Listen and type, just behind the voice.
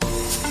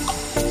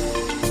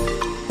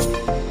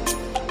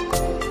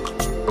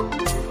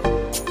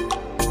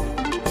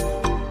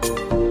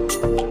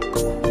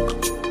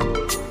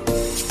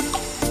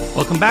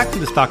Welcome back to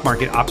the Stock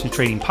Market Options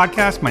Trading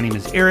Podcast. My name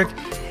is Eric,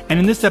 and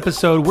in this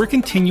episode, we're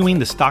continuing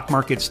the stock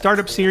market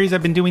startup series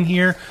I've been doing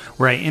here,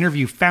 where I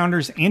interview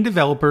founders and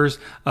developers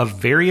of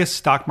various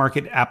stock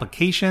market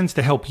applications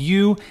to help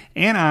you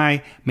and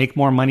I make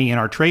more money in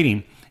our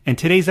trading. In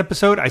today's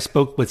episode, I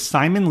spoke with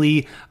Simon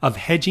Lee of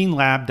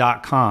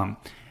HedgingLab.com.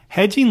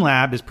 Hedging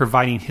Lab is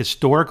providing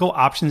historical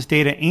options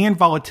data and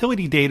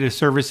volatility data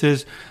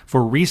services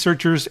for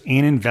researchers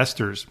and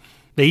investors.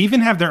 They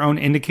even have their own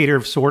indicator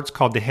of sorts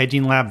called the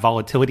Hedging Lab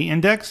Volatility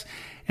Index,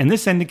 and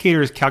this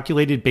indicator is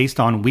calculated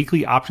based on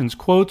weekly options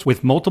quotes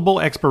with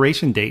multiple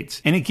expiration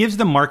dates, and it gives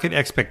the market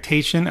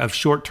expectation of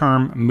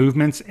short-term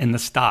movements in the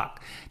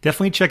stock.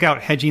 Definitely check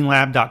out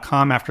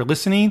hedginglab.com after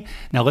listening.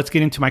 Now let's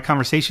get into my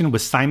conversation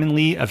with Simon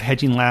Lee of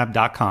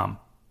hedginglab.com.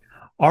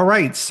 All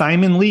right,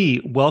 Simon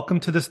Lee,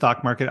 welcome to the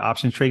Stock Market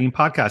Options Trading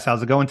Podcast.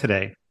 How's it going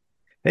today?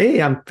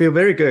 Hey, I feel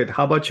very good.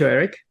 How about you,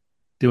 Eric?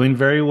 Doing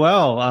very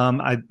well.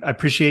 I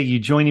appreciate you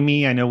joining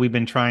me. I know we've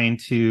been trying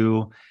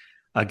to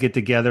get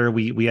together.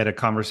 We had a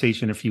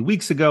conversation a few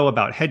weeks ago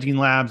about hedging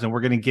labs, and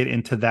we're going to get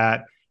into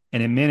that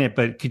in a minute.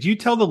 But could you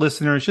tell the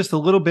listeners just a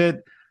little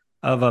bit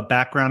of a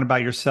background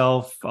about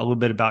yourself, a little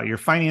bit about your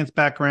finance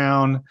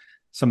background,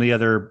 some of the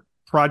other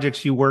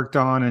projects you worked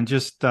on, and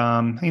just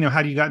how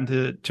you got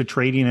into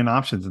trading and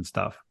options and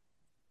stuff?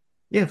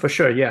 Yeah, for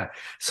sure. Yeah.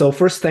 So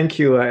first, thank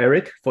you,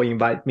 Eric, for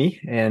inviting me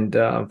and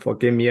for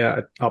giving me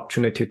an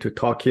opportunity to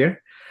talk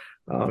here.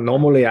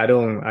 Normally, I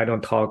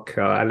don't talk.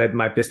 I let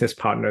my business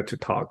partner to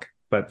talk,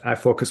 but I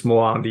focus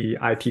more on the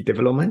IT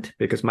development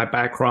because my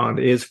background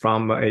is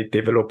from a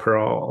developer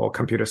or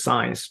computer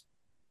science.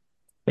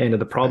 And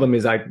the problem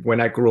is when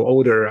I grow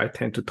older, I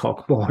tend to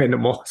talk more and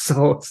more.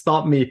 So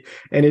stop me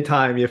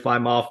anytime if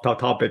I'm off the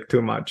topic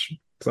too much.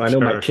 So I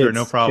know my kids,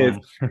 no problem.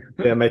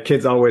 My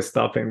kids always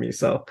stopping me.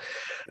 So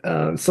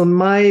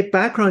my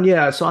background,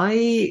 so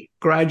I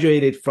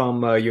graduated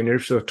from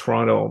University of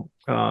Toronto.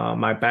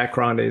 My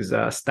background is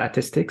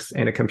statistics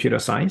and computer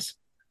science.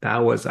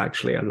 That was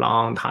actually a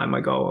long time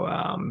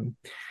ago,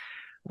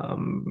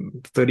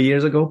 30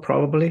 years ago,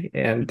 probably.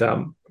 And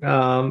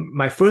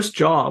my first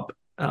job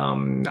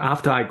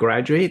after I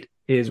graduate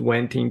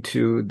went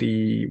into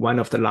one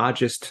of the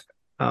largest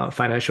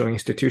financial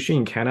institution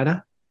in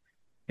Canada.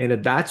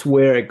 And that's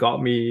where it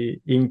got me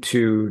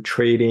into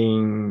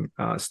trading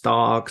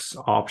stocks,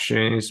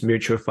 options,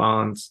 mutual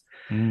funds.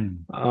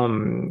 Of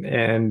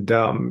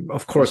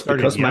course,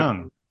 because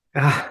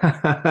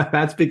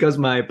that's because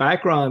my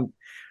background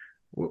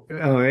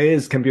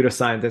is computer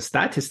science and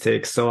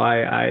statistics. So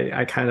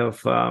I kind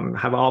of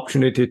have an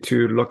opportunity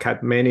to look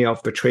at many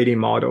of the trading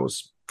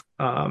models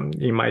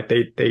in my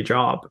day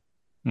job.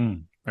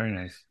 Very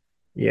nice.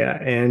 Yeah,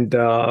 and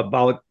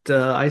about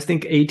I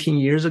think 18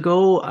 years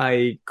ago,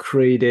 I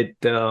founded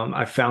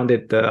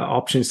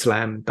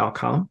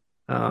OptionsSlam.com.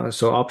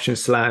 So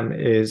OptionsSlam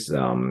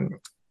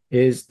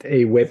is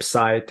a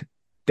website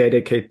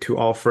dedicated to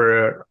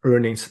offer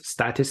earnings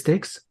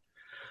statistics.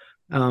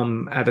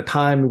 At the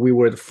time, we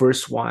were the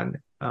first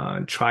one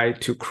try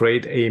to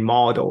create a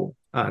model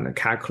and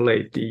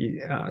calculate the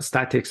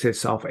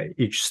statistics of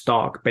each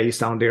stock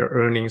based on their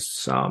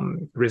earnings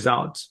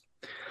results.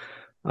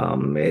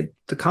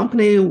 The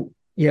company,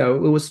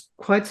 it was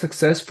quite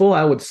successful,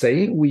 I would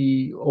say.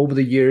 Over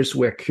the years,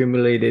 we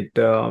accumulated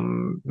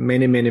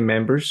many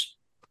members,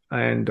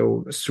 and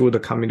through the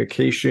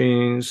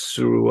communications,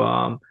 through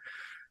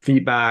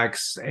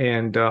feedbacks,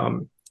 and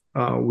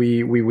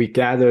we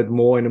gathered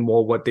more and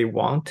more what they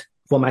want.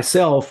 For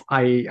myself,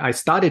 I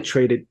started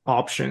trading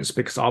options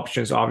because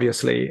options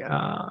obviously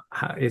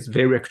is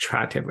very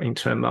attractive in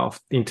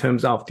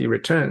terms of the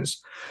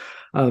returns.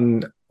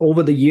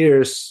 Over the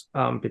years,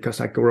 because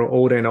I grow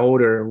older and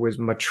older,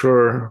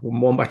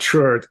 more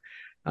matured,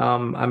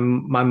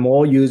 I'm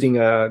more using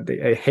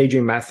a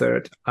hedging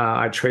method.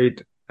 I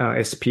trade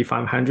S&P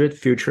 500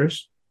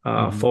 futures,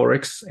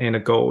 Forex,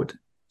 and gold.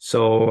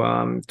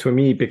 So to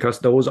me, because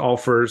those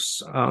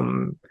offers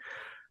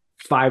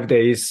 5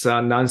 days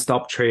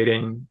nonstop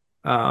trading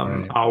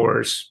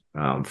hours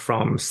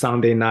from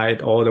Sunday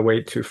night all the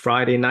way to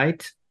Friday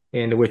night,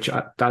 and which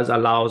does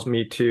allows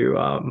me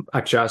to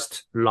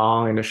adjust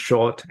long and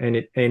short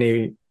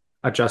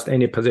adjust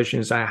any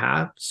positions I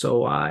have.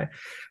 So I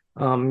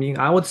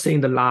would say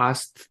in the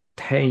last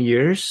 10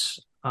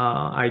 years,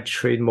 I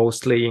trade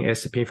mostly in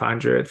S&P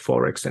 500,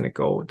 Forex, and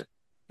gold.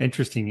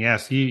 Interesting.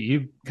 Yes,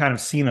 you've kind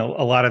of seen a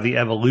lot of the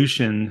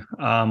evolution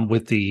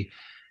with the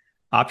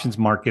options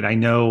market. I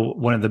know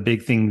one of the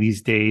big things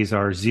these days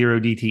are zero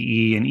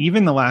DTE, and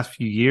even the last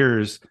few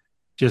years,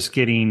 just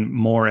getting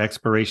more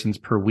expirations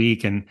per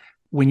week. And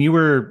when you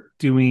were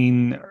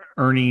doing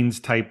earnings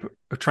type,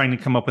 trying to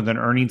come up with an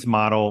earnings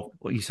model,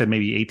 you said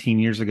maybe 18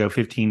 years ago,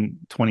 15,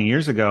 20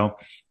 years ago,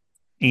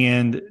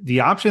 and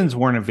the options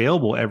weren't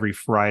available every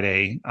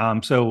Friday.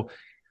 So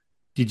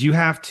did you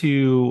have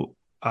to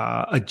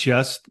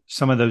adjust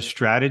some of those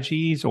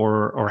strategies,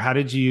 or how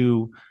did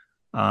you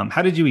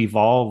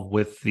evolve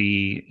with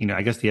the,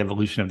 I guess the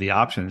evolution of the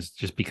options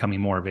just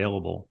becoming more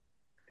available?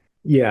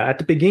 Yeah, at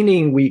the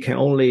beginning, we can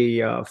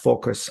only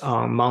focus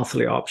on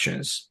monthly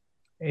options.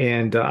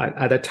 And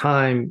at the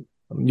time,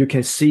 you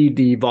can see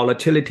the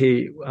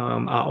volatility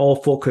are all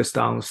focused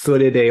on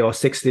 30-day or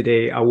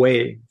 60-day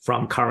away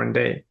from current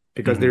day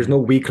because there's no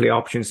weekly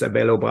options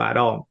available at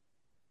all.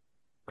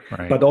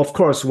 Right. But of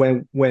course,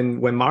 when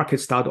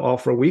markets start to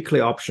offer weekly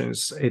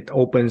options, it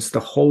opens the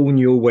whole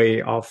new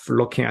way of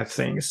looking at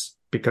things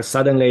because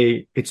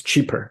suddenly it's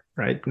cheaper,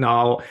 right?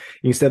 Now,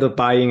 instead of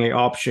buying an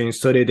option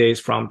 30 days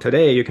from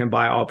today, you can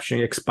buy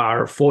option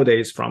expire 4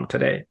 days from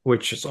today,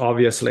 which is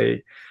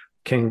obviously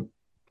can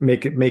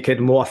make it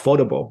more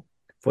affordable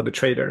for the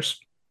traders.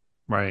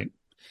 Right.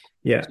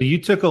 Yeah. So you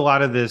took a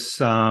lot of this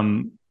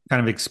kind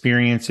of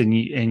experience and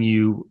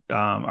you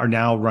are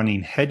now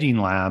running Hedging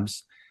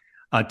Labs.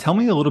 Tell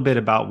me a little bit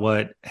about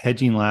what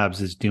Hedging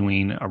Labs is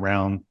doing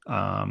around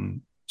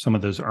some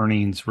of those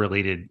earnings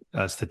related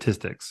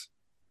statistics.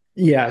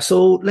 Yeah,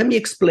 so let me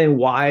explain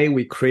why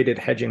we created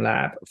Hedging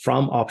Lab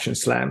from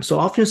OptionSlam. So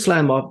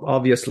OptionSlam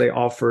obviously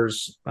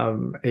offers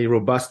a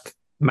robust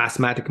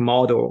mathematical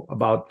model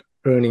about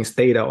earnings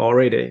data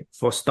already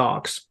for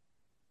stocks.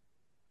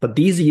 But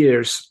these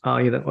years,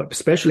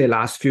 especially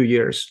last few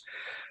years,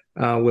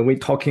 when we're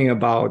talking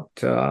about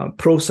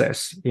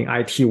process in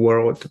IT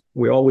world,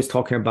 we're always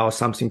talking about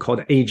something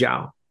called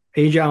agile.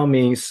 Agile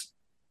means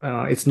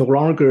it's no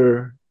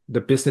longer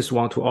the business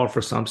want to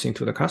offer something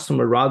to the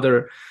customer,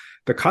 rather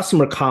the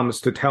customer comes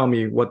to tell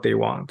me what they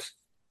want.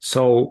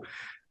 So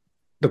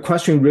the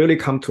question really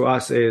come to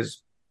us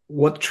is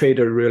what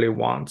trader really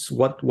wants?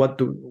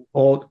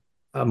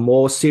 A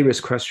more serious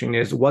question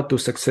is what do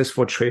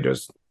successful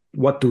traders,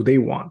 what do they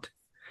want?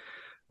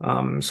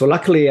 So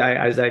luckily,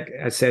 as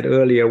I said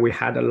earlier, we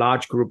had a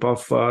large group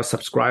of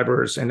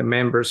subscribers and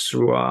members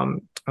through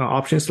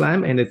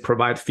OptionSlam, and it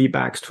provide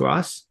feedbacks to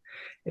us.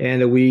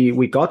 And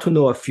we got to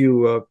know a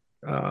few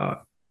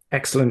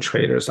excellent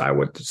traders. I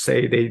would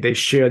say they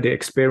share their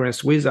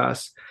experience with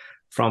us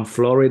from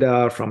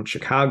Florida, from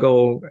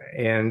Chicago,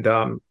 and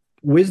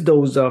with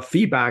those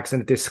feedbacks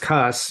and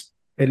discuss,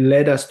 it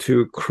led us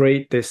to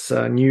create this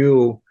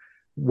new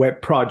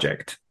web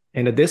project.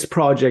 And this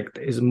project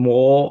is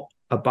more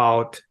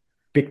about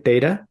big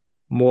data,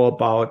 more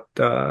about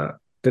the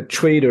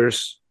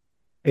traders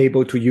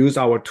able to use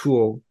our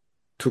tool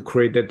to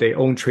create their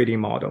own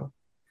trading model.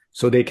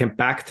 So they can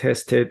back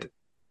test it,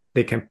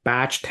 they can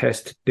batch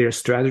test their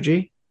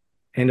strategy,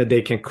 and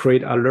they can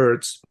create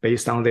alerts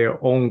based on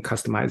their own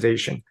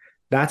customization.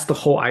 That's the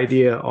whole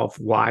idea of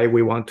why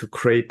we want to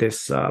create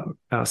this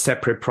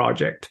separate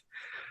project.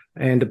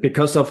 And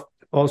because of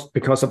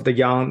the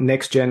young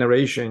next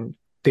generation,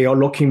 they are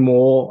looking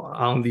more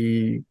on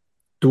the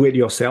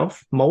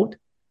do-it-yourself mode.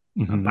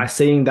 By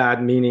saying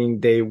that, meaning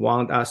they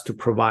want us to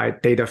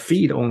provide data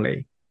feed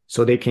only,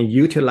 so they can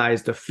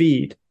utilize the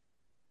feed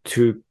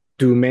to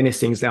do many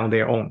things on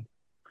their own.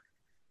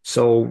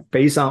 So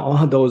based on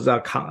all those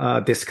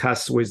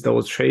discussed with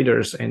those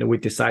traders, and we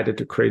decided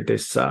to create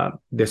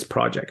this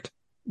project.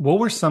 What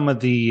were some of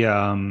the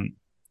kind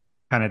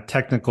of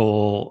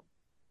technical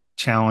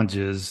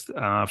challenges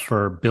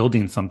for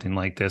building something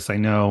like this? I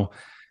know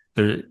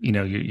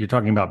you're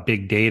talking about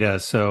big data.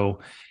 So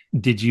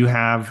did you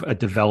have a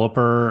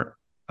developer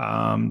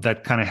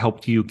that kind of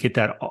helped you get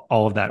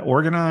all of that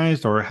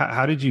organized, or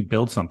how did you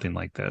build something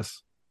like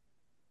this?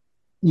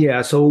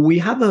 Yeah, so we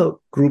have a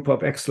group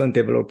of excellent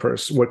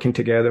developers working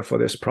together for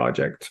this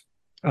project.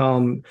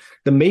 The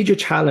major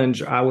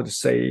challenge, I would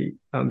say,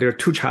 there are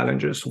two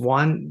challenges.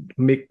 One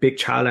big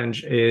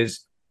challenge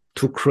is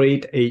to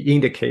create an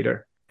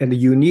indicator, and a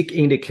unique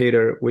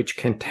indicator which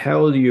can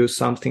tell you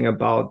something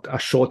about a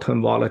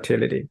short-term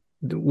volatility,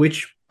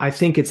 which I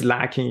think it's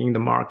lacking in the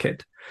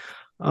market.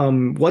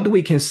 What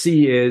we can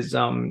see is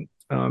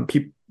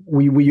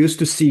we used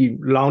to see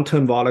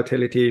long-term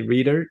volatility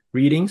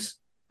readings,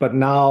 but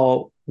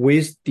now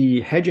with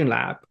the Hedging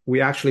Lab, we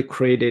actually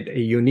created a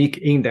unique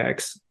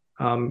index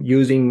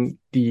using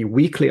the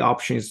weekly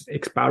options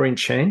expiring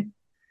chain,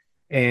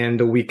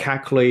 and we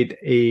calculate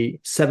a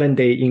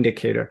 7-day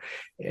indicator.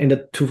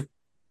 And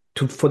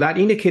for that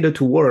indicator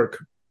to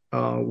work,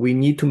 we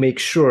need to make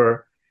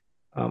sure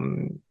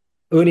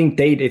earning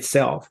date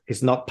itself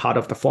is not part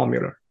of the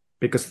formula,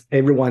 because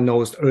everyone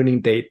knows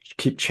earning date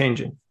keep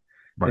changing.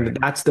 Right. And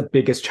that's the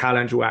biggest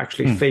challenge we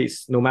actually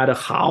face. No matter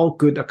how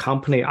good a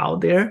company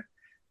out there,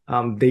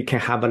 they can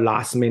have a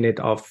last minute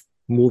of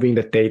moving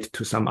the date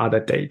to some other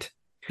date.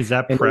 Is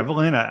that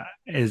prevalent?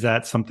 Is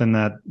that something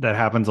that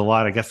happens a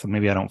lot? I guess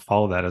maybe I don't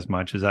follow that as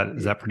much. Is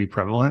that pretty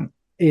prevalent?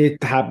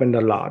 It happened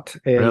a lot.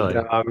 And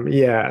really?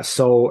 Yeah.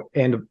 So,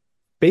 and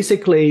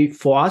basically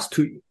for us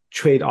to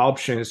trade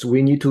options,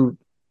 we need to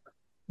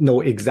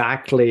know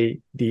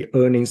exactly the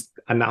earnings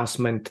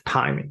announcement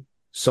timing.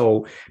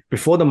 So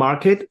before the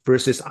market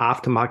versus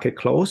after market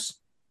close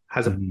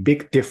has a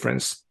big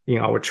difference in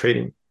our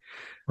trading.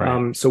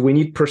 Right. So we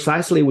need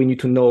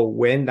to know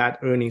when that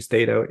earnings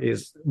data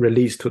is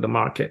released to the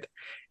market.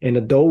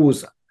 And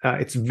those,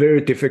 it's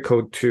very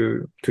difficult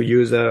to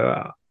use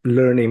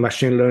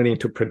machine learning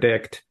to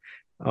predict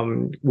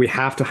we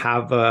have to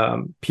have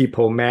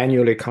people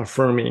manually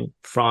confirming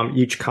from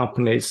each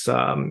company's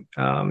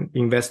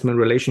investment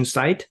relations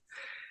site,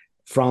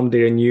 from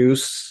their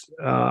news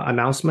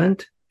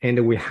announcement,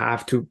 and we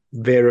have to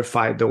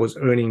verify those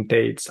earning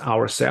dates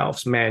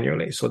ourselves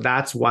manually. So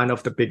that's one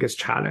of the biggest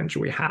challenge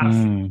we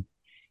have.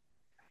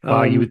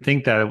 Wow, you would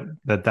think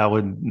that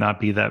would not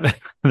be that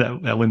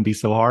that wouldn't be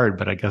so hard,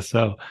 but I guess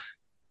so.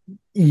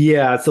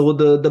 Yeah, so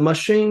the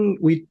machine,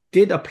 we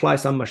did apply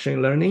some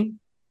machine learning,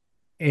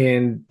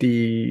 and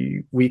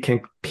we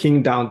can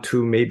pin down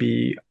to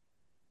maybe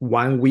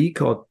 1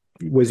 week or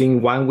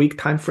within 1 week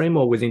time frame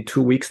or within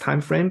 2 weeks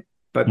time frame,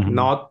 but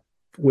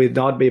we'll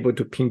not be able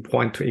to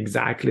pinpoint to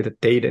exactly the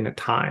date and the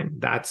time.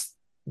 That's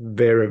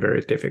very,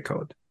 very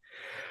difficult,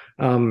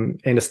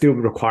 and it still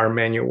require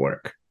manual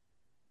work.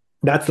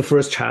 That's the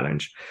first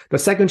challenge. The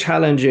second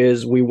challenge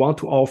is we want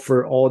to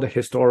offer all the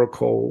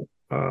historical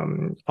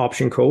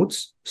option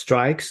codes,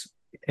 strikes,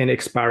 and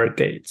expiry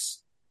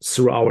dates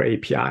through our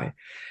API.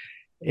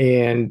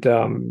 And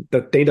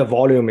the data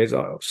volume is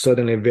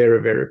certainly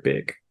very, very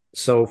big.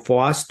 So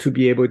for us to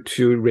be able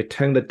to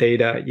return the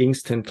data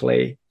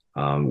instantly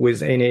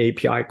with any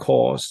API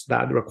calls,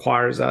 that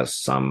requires us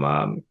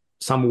some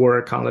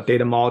work on the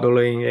data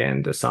modeling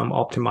and some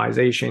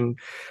optimization.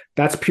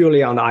 That's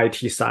purely on the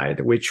IT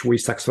side, which we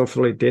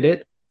successfully did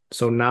it.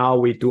 So now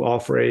we do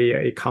offer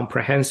a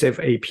comprehensive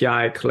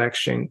API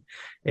collection,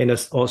 and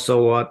it's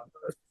also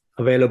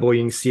available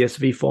in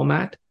CSV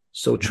format,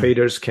 so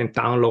traders can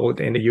download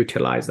and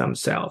utilize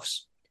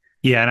themselves.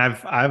 Yeah, and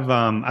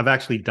I've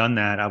actually done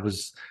that. I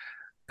was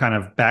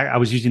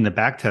using the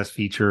backtest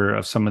feature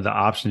of some of the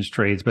options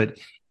trades, but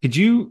could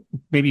you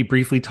maybe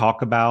briefly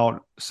talk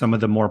about some of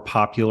the more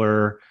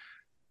popular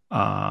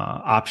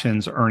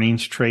options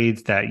earnings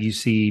trades that you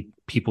see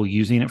people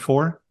using it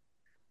for?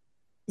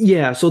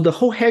 Yeah, so the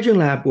whole hedging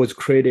lab was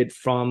created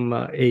from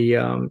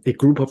a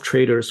group of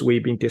traders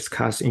we've been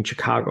discussing in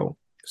Chicago.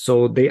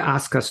 So they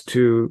asked us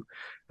to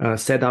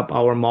set up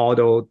our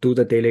model, do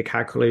the daily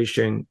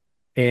calculation,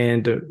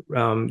 and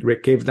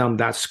give them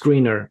that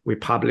screener we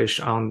publish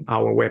on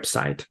our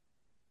website.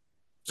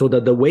 So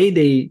the way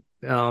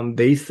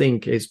they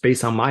think is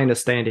based on my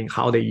understanding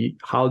how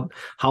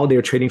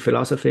their trading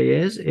philosophy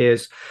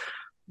is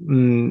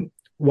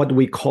what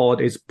we call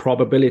is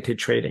probability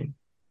trading.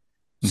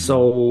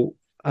 So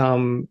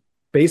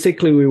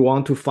basically we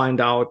want to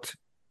find out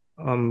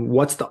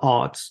what's the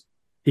odds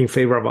in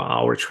favor of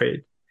our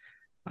trade.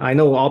 I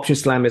know Option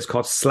Slam is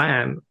called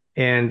Slam,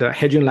 and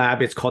Hedging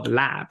Lab is called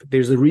Lab.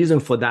 There's a reason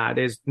for that.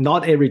 Is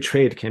not every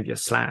trade can be a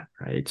slam,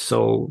 right?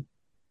 So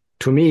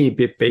to me,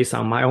 based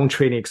on my own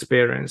trading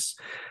experience,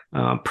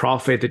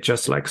 profit is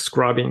just like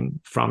scrubbing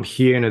from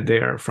here and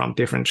there from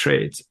different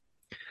trades.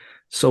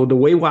 So the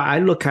way why I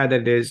look at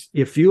it is,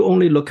 if you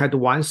only look at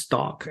one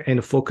stock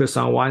and focus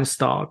on one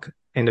stock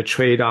and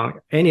trade on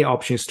any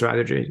option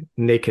strategy,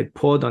 naked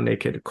put or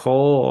naked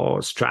call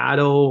or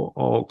straddle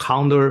or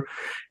counter,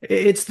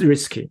 it's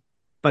risky.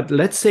 But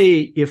let's say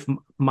if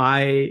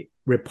my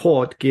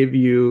report give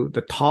you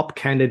the top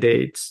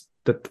candidates,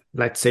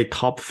 let's say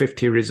top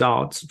 50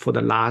 results for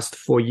the last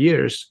 4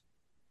 years,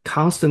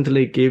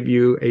 constantly give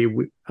you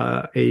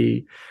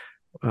a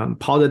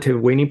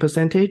positive winning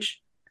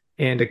percentage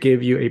and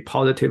give you a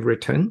positive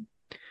return,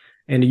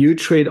 and you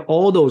trade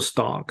all those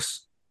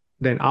stocks,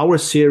 then our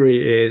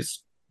theory is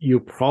you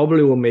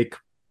probably will make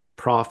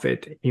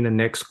profit in the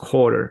next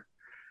quarter.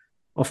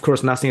 Of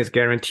course, nothing is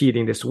guaranteed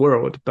in this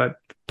world, but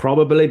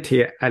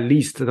probability, at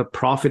least the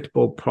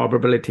profitable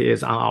probability,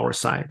 is on our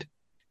side.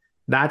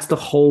 That's the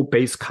whole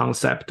base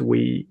concept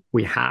we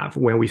have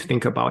when we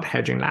think about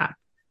Hedging Lab.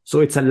 So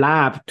it's a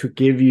lab to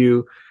give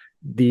you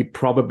the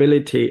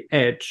probability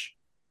edge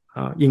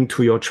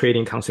into your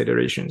trading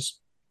considerations.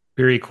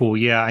 Very cool.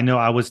 Yeah, I know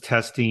I was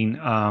testing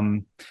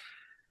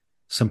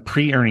some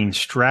pre-earning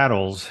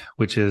straddles,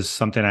 which is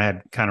something I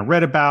had kind of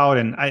read about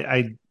and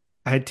I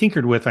had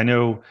tinkered with. I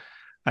know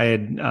I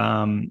had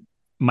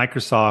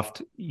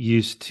Microsoft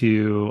used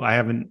to, I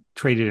haven't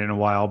traded in a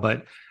while,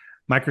 but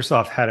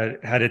Microsoft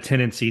had a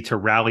tendency to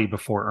rally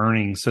before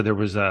earnings. So there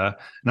was an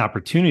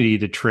opportunity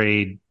to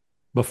trade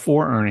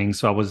before earnings.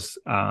 So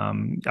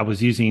I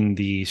was using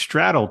the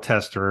straddle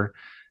tester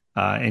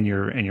in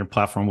your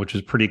platform, which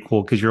is pretty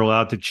cool because you're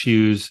allowed to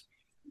choose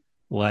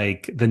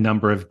like the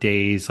number of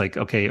days, like,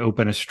 okay,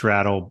 open a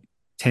straddle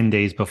 10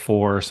 days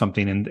before or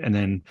something, and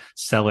then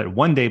sell it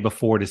 1 day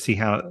before to see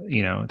how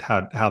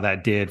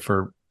that did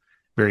for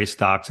various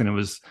stocks. And it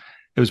was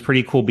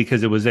pretty cool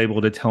because it was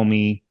able to tell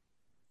me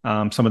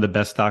some of the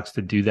best stocks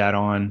to do that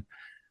on.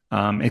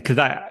 Because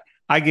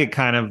I get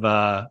kind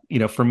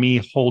of, for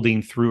me,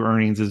 holding through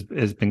earnings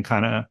has been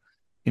kind of,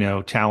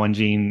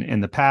 challenging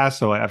in the past.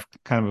 So I've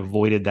kind of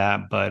avoided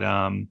that. But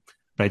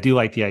I do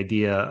like the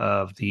idea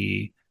of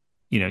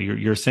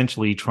you're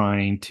essentially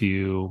trying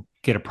to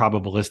get a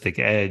probabilistic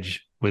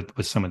edge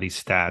with some of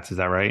these stats. Is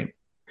that right?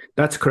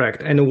 That's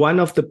correct. And one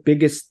of the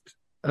biggest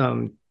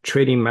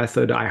trading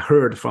method I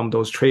heard from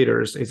those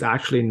traders is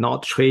actually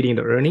not trading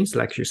the earnings,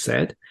 like you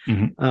said,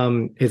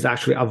 is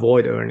actually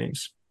avoid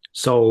earnings.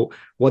 So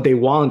what they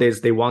want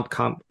is they want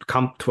come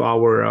to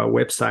our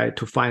website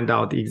to find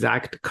out the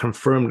exact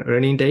confirmed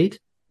earning date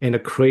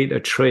and create a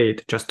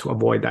trade just to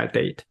avoid that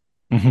date.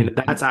 Mm-hmm. And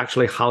that's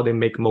actually how they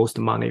make most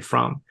money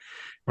from.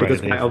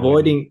 Because Right.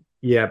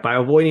 by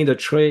avoiding the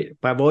trade,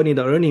 by avoiding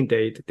the earning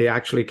date, they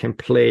actually can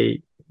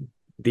play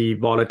the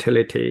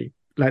volatility.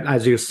 Like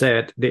as you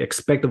said, they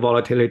expect the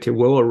volatility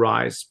will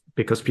arise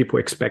because people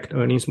expect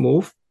earnings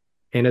move,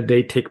 and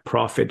they take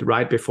profit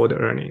right before the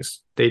earnings.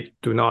 They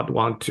do not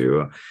want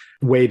to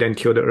wait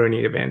until the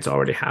earning events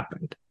already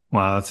happened.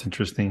 Wow, that's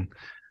interesting.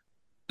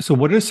 So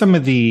what are some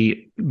of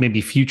the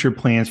maybe future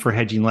plans for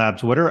Hedging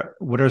Labs? What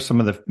are some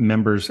of the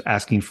members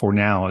asking for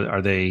now?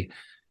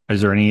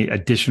 Is there any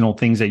additional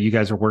things that you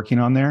guys are working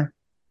on there?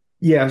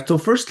 Yeah. So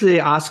first they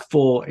ask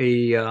for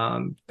a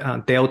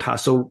delta.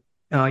 So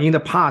in the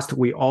past,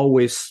 we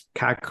always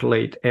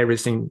calculate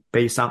everything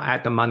based on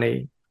at the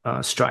money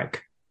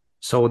strike.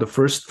 So the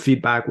first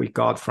feedback we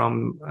got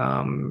from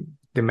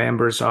the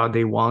members are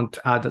they want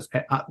us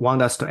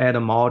to add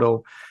a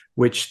model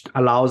which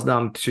allows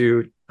them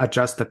to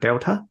adjust the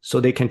delta so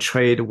they can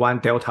trade one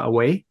delta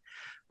away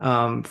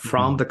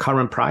from the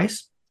current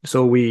price.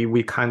 So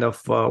we kind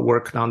of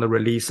worked on the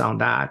release on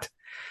that.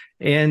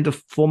 And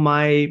for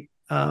my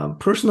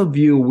personal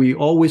view, we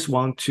always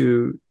want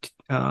to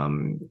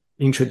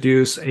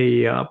introduce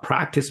a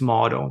practice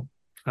model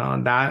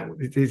that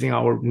is in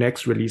our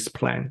next release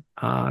plan.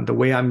 The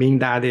way I mean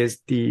that is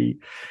we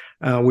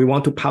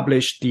want to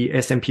publish the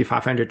S&P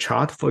 500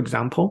 chart, for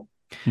example,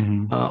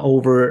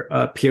 over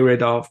a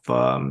period of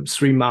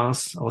 3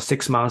 months or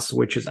 6 months,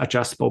 which is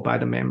adjustable by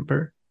the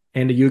member.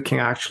 And you can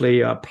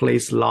actually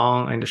place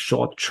long and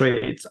short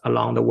trades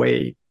along the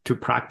way to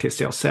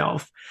practice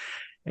yourself.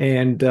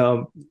 And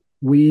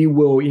we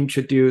will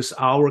introduce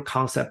our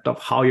concept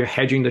of how you're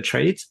hedging the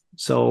trades.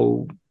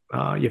 So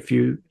if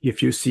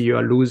you see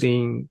you're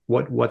losing,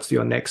 what's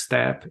your next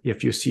step?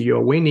 If you see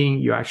you're winning,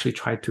 you actually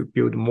try to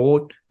build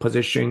more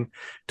position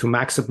to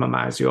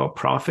maximize your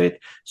profit.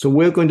 So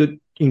we're going to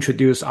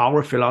introduce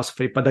our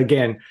philosophy, but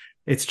again,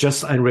 it's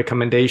just a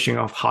recommendation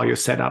of how you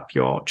set up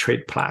your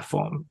trade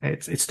platform.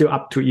 It's still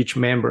up to each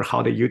member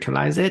how they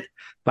utilize it.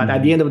 But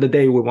at the end of the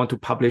day, we want to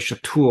publish a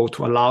tool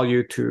to allow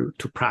you to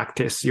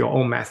practice your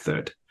own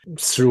method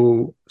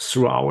through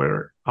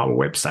our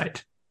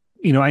website.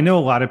 You know, I know a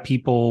lot of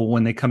people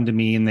when they come to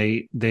me and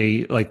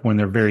they like when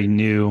they're very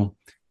new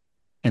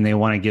and they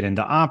want to get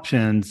into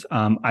options,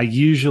 I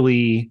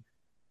usually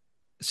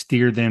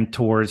steer them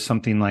towards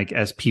something like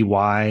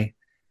SPY.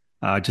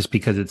 Just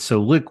because it's so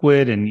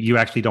liquid and you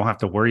actually don't have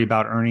to worry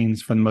about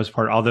earnings for the most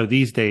part. Although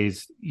these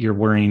days you're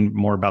worrying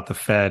more about the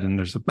Fed and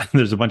there's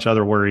a bunch of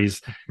other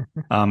worries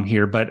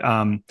here. But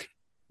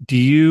do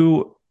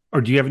you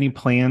have any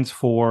plans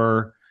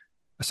for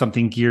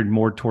something geared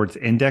more towards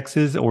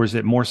indexes, or is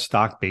it more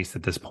stock based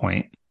at this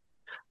point?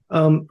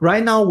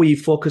 Right now we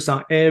focus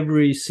on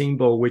every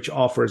symbol which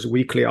offers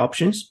weekly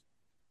options.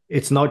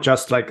 It's not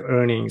just like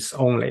earnings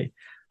only.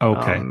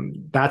 Okay.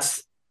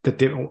 That's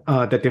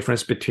the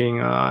difference between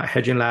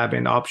Hedging Lab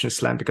and Option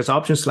Slam, because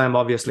Option Slam,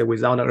 obviously,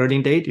 without an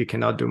earning date, you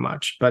cannot do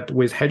much. But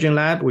with Hedging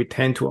Lab, we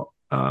tend to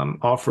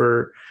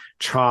offer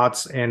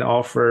charts and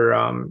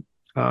offer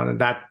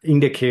that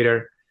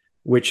indicator,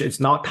 which is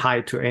not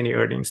tied to any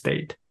earnings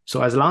date.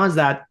 So as long as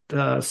that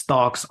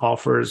stocks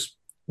offers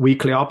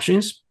weekly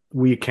options,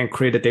 we can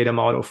create a data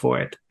model for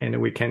it, and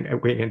we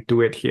can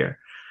do it here.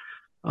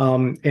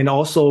 And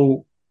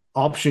also,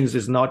 options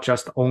is not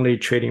just only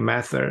trading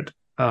method.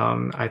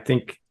 I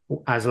think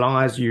as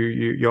long as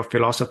your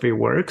philosophy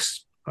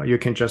works, you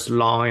can just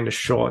long and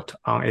short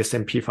on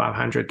S&P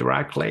 500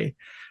 directly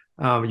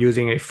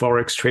using a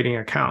Forex trading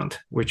account,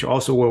 which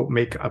also will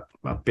make a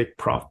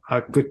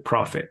good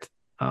profit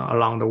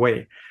along the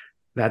way.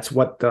 That's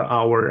what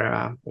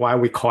why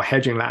we call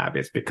Hedging Lab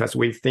is, because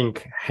we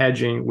think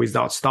hedging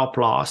without stop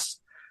loss,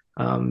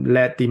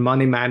 let the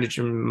money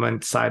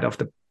management side of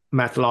the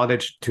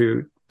methodology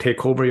to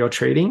take over your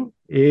trading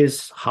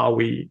is how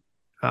we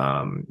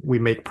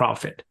make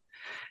profit.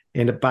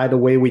 And by the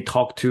way, we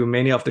talked to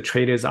many of the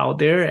traders out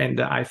there,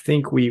 and I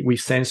think we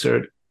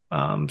censored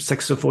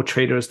successful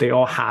traders. They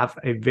all have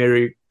a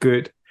very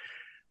good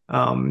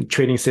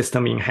trading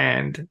system in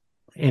hand,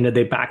 and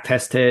they back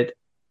tested,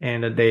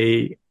 and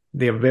they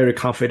are very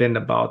confident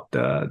about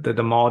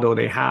the model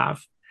they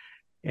have.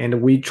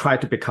 And we try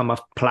to become a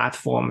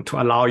platform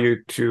to allow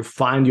you to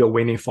find your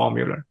winning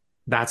formula.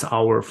 That's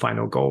our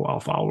final goal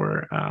of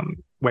our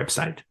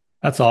website.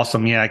 That's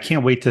awesome. Yeah, I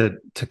can't wait to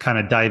kind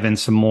of dive in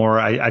some more.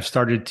 I've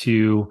started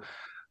to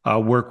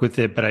work with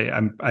it, but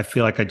I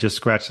feel like I just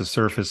scratched the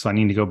surface. So I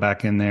need to go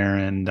back in there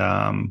and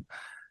kind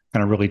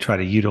of really try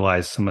to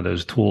utilize some of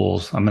those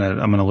tools. I'm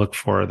gonna look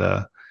for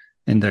the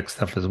index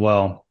stuff as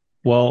well.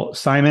 Well,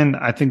 Simon,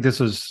 I think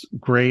this was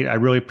great. I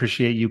really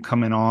appreciate you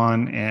coming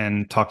on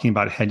and talking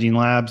about Hedging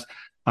Labs.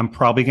 I'm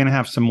probably going to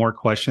have some more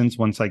questions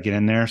once I get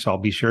in there, so I'll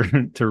be sure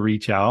to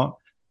reach out.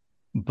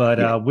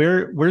 But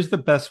where's the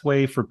best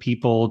way for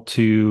people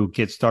to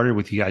get started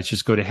with you guys?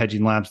 Just go to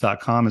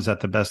hedginglabs.com. Is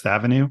that the best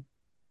avenue?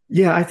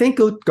 Yeah, I think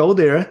go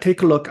there,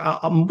 take a look.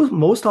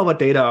 Most of our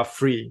data are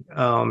free.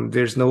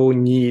 There's no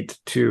need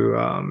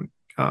to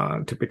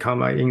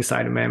become an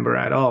inside member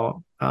at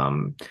all.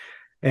 And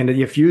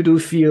if you do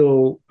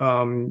feel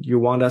you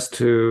want us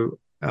to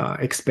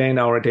expand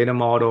our data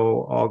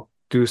model or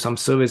do some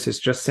services,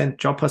 just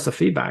drop us a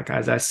feedback.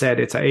 As I said,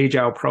 it's an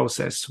agile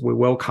process. We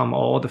welcome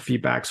all the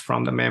feedbacks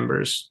from the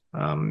members.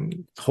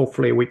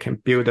 Hopefully, we can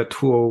build a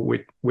tool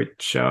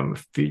which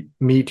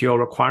meet your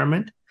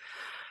requirement.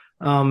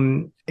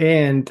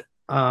 And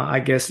I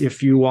guess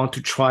if you want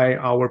to try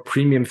our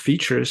premium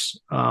features,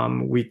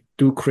 we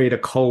do create a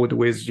code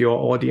with your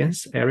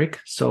audience, Eric.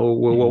 So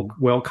we will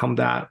welcome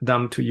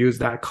them to use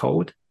that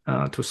code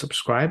to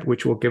subscribe,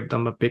 which will give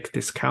them a big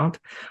discount.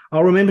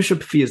 Our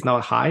membership fee is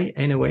not high,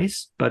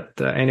 anyways, but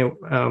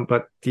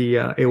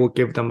it will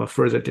give them a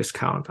further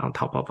discount on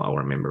top of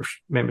our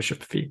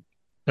membership fee.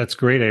 That's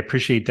great. I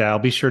appreciate that. I'll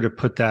be sure to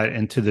put that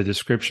into the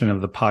description of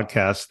the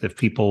podcast if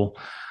people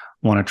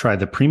want to try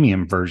the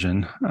premium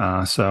version.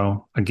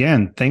 So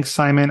again, thanks,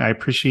 Simon. I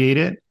appreciate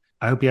it.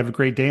 I hope you have a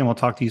great day and we'll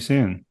talk to you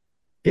soon.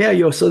 Yeah,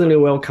 you're certainly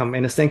welcome.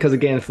 And thank us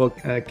again for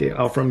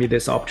offering me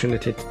this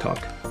opportunity to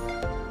talk.